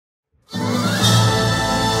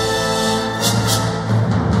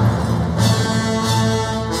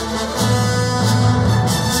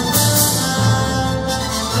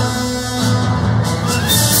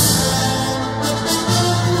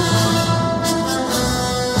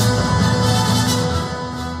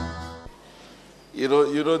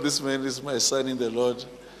know, this man is my son in the Lord,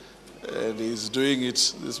 and he's doing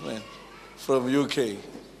it, this man, from UK,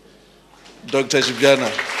 Dr. Chibyana.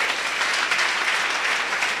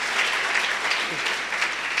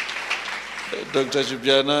 Dr.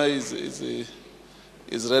 Chibyana is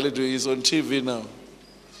really doing, he's on TV now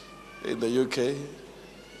in the UK.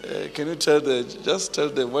 Can you just tell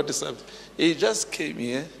them what is happening? He just came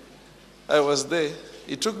here. I was there.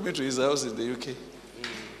 He took me to his house in the UK.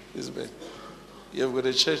 This man. You have got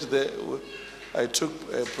a church there. I took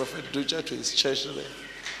Prophet Ducha to his church there.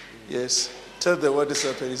 Yes. Tell them what is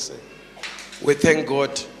happening. We thank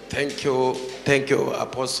God. Thank you,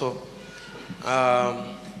 Apostle.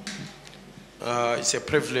 It's a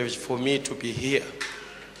privilege for me to be here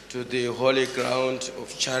to the holy ground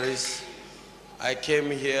of Charis. I came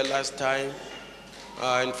here last time.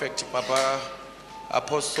 In fact, Papa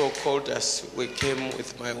Apostle called us. We came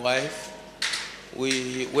with my wife.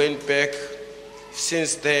 We went back.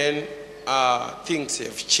 Since then, things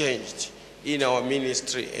have changed in our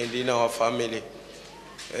ministry and in our family.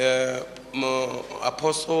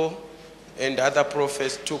 Apostle and other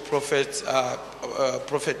prophets, two prophets,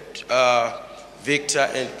 Prophet Victor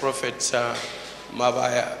and Prophet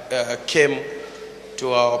Mabaya came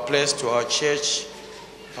to our place, to our church.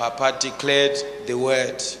 Papa declared the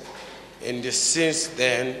word. And since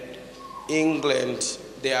then, England,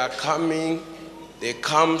 they are coming. They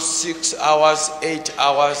come 6 hours, 8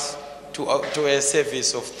 hours to a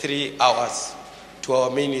service of 3 hours to our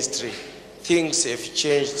ministry. Things have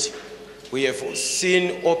changed. We have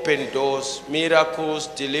seen open doors, miracles,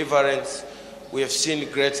 deliverance. We have seen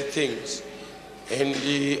great things. And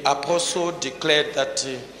the apostle declared that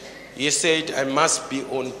he said, I must be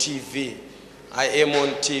on TV. I am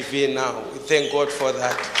on TV now. We thank God for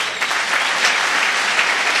that.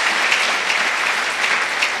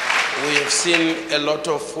 We have seen a lot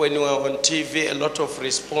of, when we are on TV, a lot of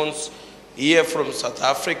response. Here from South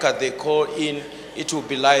Africa, they call in. It will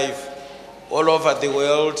be live. All over the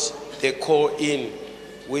world, they call in.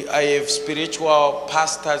 I have spiritual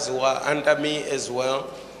pastors who are under me as well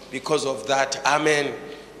because of that. Amen.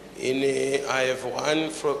 I have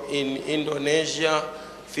one in Indonesia,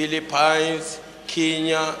 Philippines,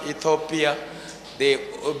 Kenya, Ethiopia,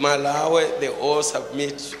 Malawi, they all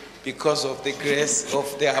submit because of the grace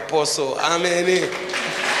of the apostle. Amen.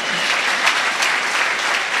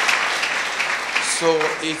 So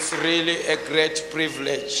it's really a great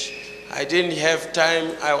privilege. I didn't have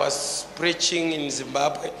time. I was preaching in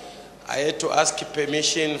Zimbabwe. I had to ask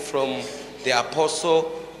permission from the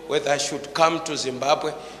apostle whether I should come to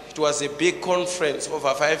Zimbabwe. It was a big conference,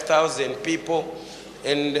 over 5,000 people.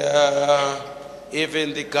 And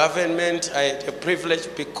even the government, I had a privilege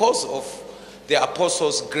because of the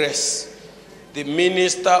apostle's grace. The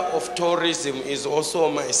minister of tourism is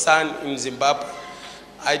also my son in Zimbabwe.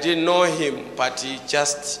 I didn't know him, but he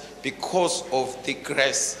just because of the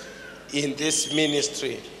grace in this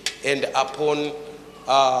ministry and upon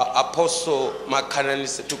Apostle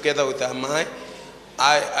Makananis together with Amai,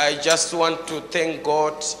 I just want to thank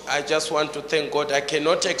God. I just want to thank God. I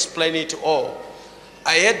cannot explain it all.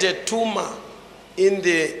 I had a tumor in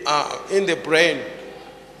the brain,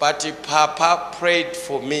 but Papa prayed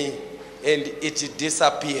for me and it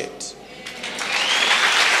disappeared.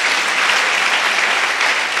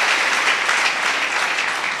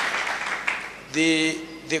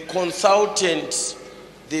 The consultants,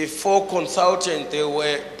 the 4 consultants, they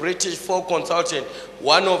were British 4 consultants.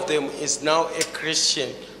 One of them is now a Christian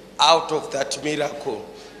out of that miracle.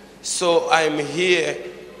 So I'm here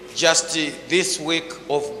just this week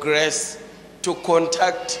of grace to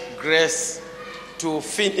contact grace to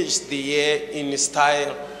finish the year in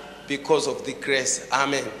style because of the grace.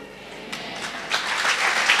 Amen.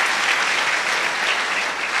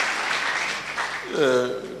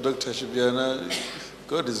 Dr. Chibyana,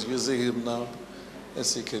 God is using him now.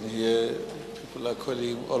 As you can hear, people are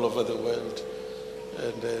calling him all over the world.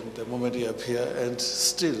 And then the moment he appears, and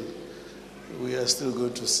still, we are still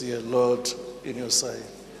going to see a lot in your side.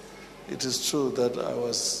 It is true that I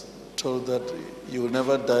was told that you will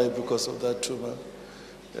never die because of that tumor.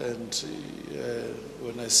 And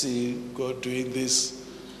when I see God doing this,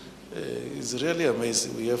 it's really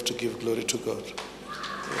amazing. We have to give glory to God.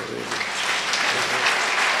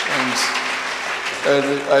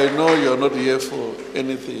 And I know you're not here for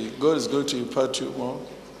anything. God is going to impart you more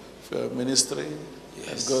for your ministry.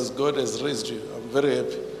 Yes. Because God has raised you. I'm very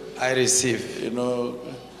happy. I receive. You know,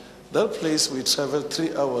 that place we traveled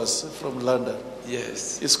 3 hours from London.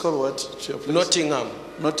 Yes. It's called what? Your place? Nottingham.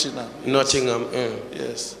 Nottingham. Nottingham.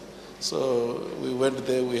 Yes. So we went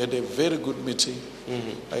there. We had a very good meeting.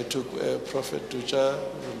 I took Prophet Ducha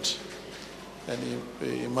and and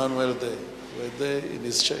Emmanuel there. We were there in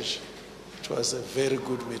his church. It was a very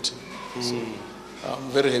good meeting. So I'm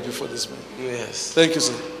very happy for this man. Yes. Thank you,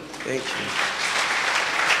 sir. Thank you.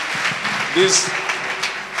 This,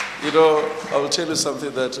 I will tell you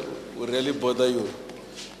something that will really bother you.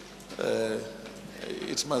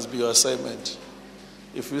 It must be your assignment.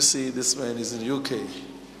 If you see this man is in UK,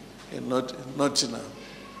 in Nottingham,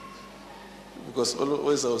 because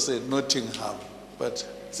always I will say Nottingham, but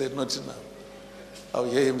say Nottingham. I'll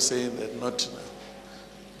hear him saying that Nottingham.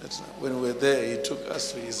 When we were there, he took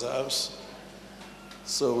us to his house,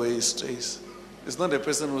 so where he stays. It's not a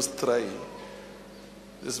person who's trying.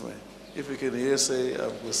 This man. If you can hear say,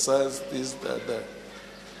 I've got sons, this, that.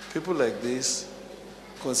 People like this,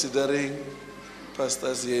 considering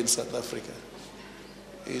pastors here in South Africa,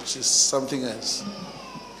 it is something else.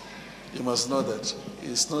 You must know that.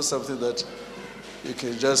 It's not something that you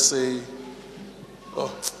can just say,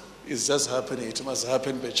 oh, it's just happening. It must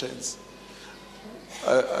happen by chance.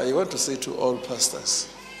 I want to say to all pastors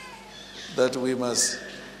that we must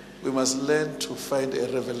learn to find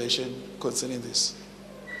a revelation concerning this.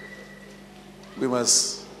 We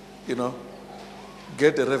must,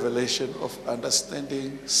 get a revelation of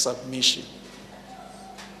understanding submission.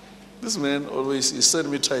 This man always, he sent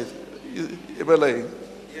me tithe. Am I lying?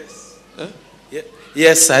 Yes. Huh? Yeah.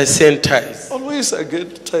 Yes, I send tithes. Always I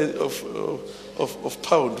get tithe of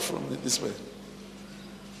pound from this man.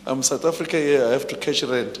 I'm South Africa here, I have to catch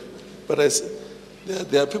rent. But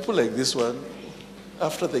there are people like this one,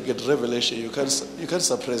 after they get revelation, you can't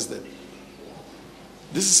suppress them.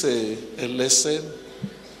 This is a lesson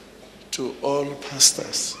to all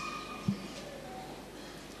pastors.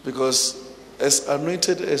 Because as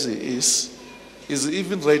anointed as he is, he's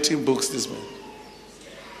even writing books, this man.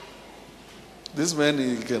 This man,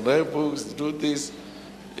 he can write books, do this.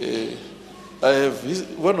 I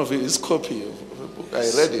have one of his copy of a book. I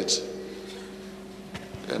read it.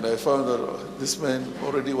 And I found that this man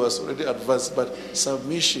was already advanced, but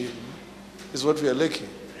submission is what we are lacking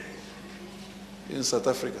in South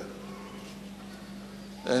Africa.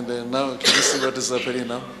 And now, can you see what is happening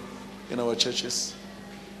now in our churches?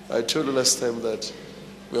 I told you last time that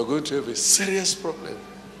we are going to have a serious problem.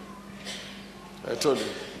 I told you.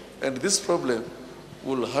 And this problem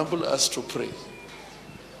will humble us to pray.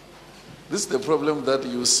 This is the problem that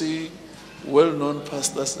you see well-known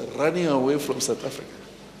pastors running away from South Africa.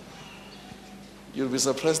 You'll be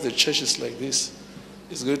surprised the churches like this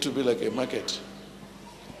is going to be like a market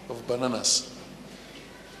of bananas.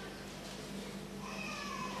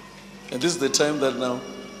 And this is the time that now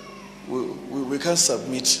we can't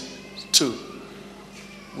submit to.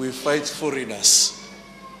 We fight foreigners.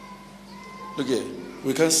 Look here,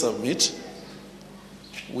 we can't submit.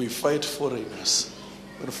 We fight foreigners.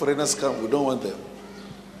 When foreigners come, we don't want them.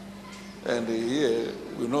 And here,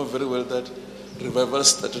 we know very well that revival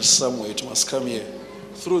started somewhere. It must come here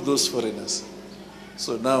through those foreigners.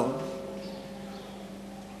 So now,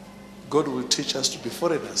 God will teach us to be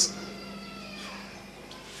foreigners.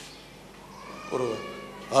 Or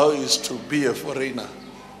how is to be a foreigner.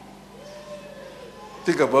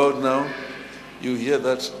 Think about now, you hear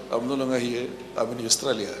that I'm no longer here, I'm in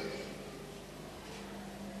Australia.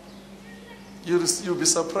 You'll be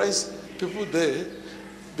surprised, people there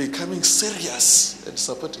becoming serious and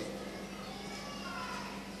supporting.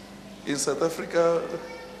 In South Africa,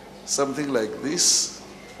 something like this,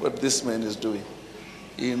 what this man is doing,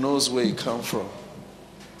 he knows where he comes from.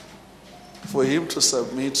 For him to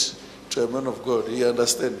submit to a man of God, he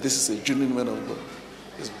understands this is a genuine man of God.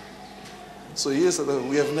 So here,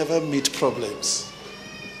 we have never met problems.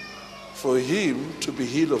 For him to be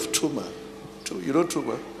healed of tumor, you know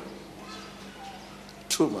tumor?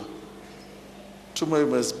 Tumor, you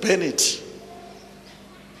must burn it.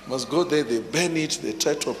 Must go there, they burn it, they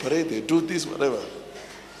try to operate, they do this, whatever.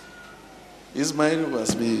 His mind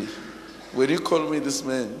must be, when you call me this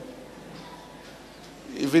man,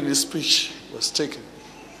 even his speech was taken.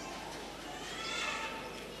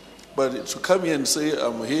 But to come here and say,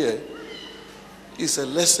 I'm here, is a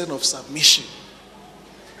lesson of submission.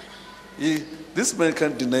 This man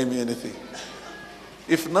can't deny me anything.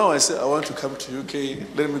 If now I say, I want to come to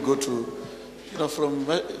UK, let me go to, from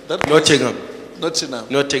that place,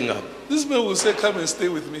 Nottingham. This man will say, come and stay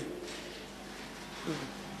with me.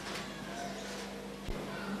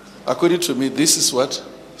 According to me, this is what?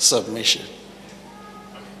 Submission.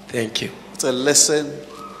 Thank you. It's a lesson.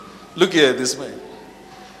 Look here, this man.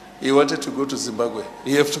 He wanted to go to Zimbabwe.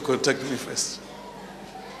 He have to contact me first.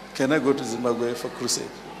 Can I go to Zimbabwe for crusade?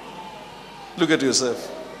 Look at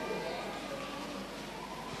yourself.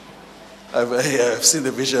 I've seen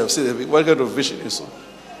the vision. What kind of vision you saw?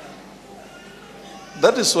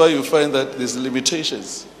 That is why you find that there's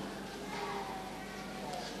limitations.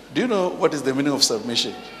 Do you know what is the meaning of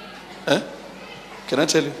submission? Can I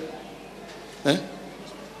tell you?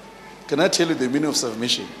 Can I tell you the meaning of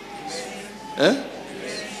submission?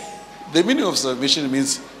 The meaning of submission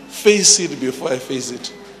means face it before I face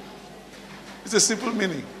it. It's a simple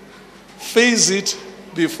meaning. Face it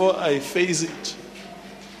before I face it.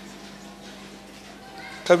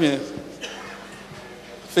 Come here.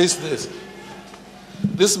 Face this.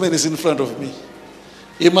 This man is in front of me.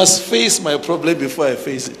 He must face my problem before I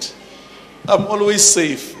face it. I'm always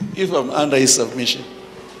safe if I'm under his submission.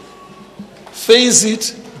 Face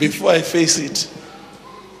it before I face it.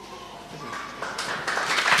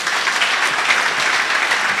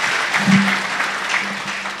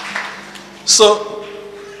 So,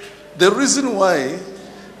 the reason why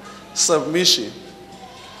submission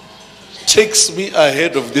takes me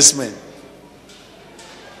ahead of this man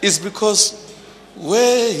is because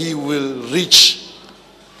where he will reach,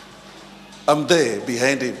 I'm there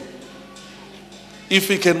behind him. If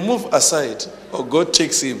he can move aside or God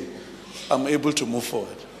takes him, I'm able to move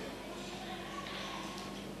forward.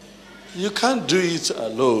 You can't do it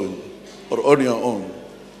alone or on your own.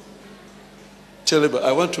 Tell him,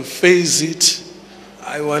 I want to face it.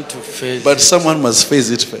 I want to face But it. someone must face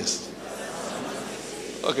it first.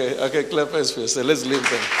 Okay, clap hands first. So let's leave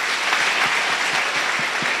them.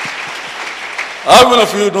 How many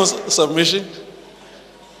of you know submission?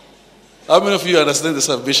 How many of you understand the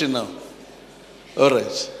submission now? All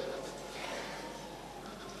right.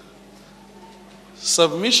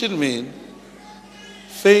 Submission means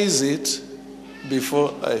face it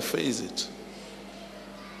before I face it.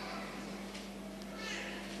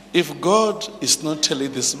 If God is not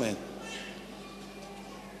telling this man,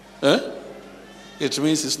 it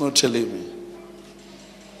means he's not telling me.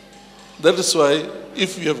 That is why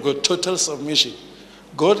if you have got total submission,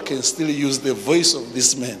 God can still use the voice of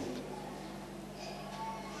this man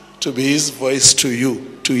to be his voice to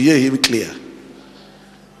you, to hear him clear.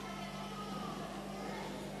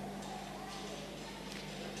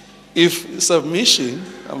 If submission,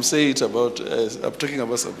 I'm talking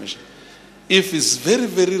about submission. If it's very,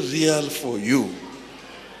 very real for you,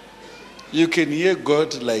 you can hear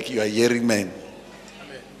God like you are hearing man.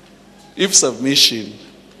 Amen. If submission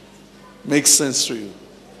makes sense to you.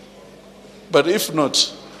 But if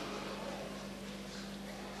not,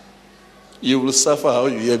 you will suffer how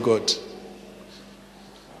you hear God.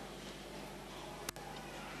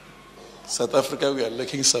 South Africa, we are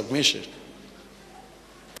lacking submission.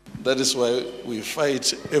 That is why we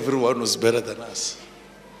fight everyone who's better than us.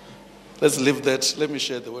 Let's leave that. Let me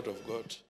share the word of God.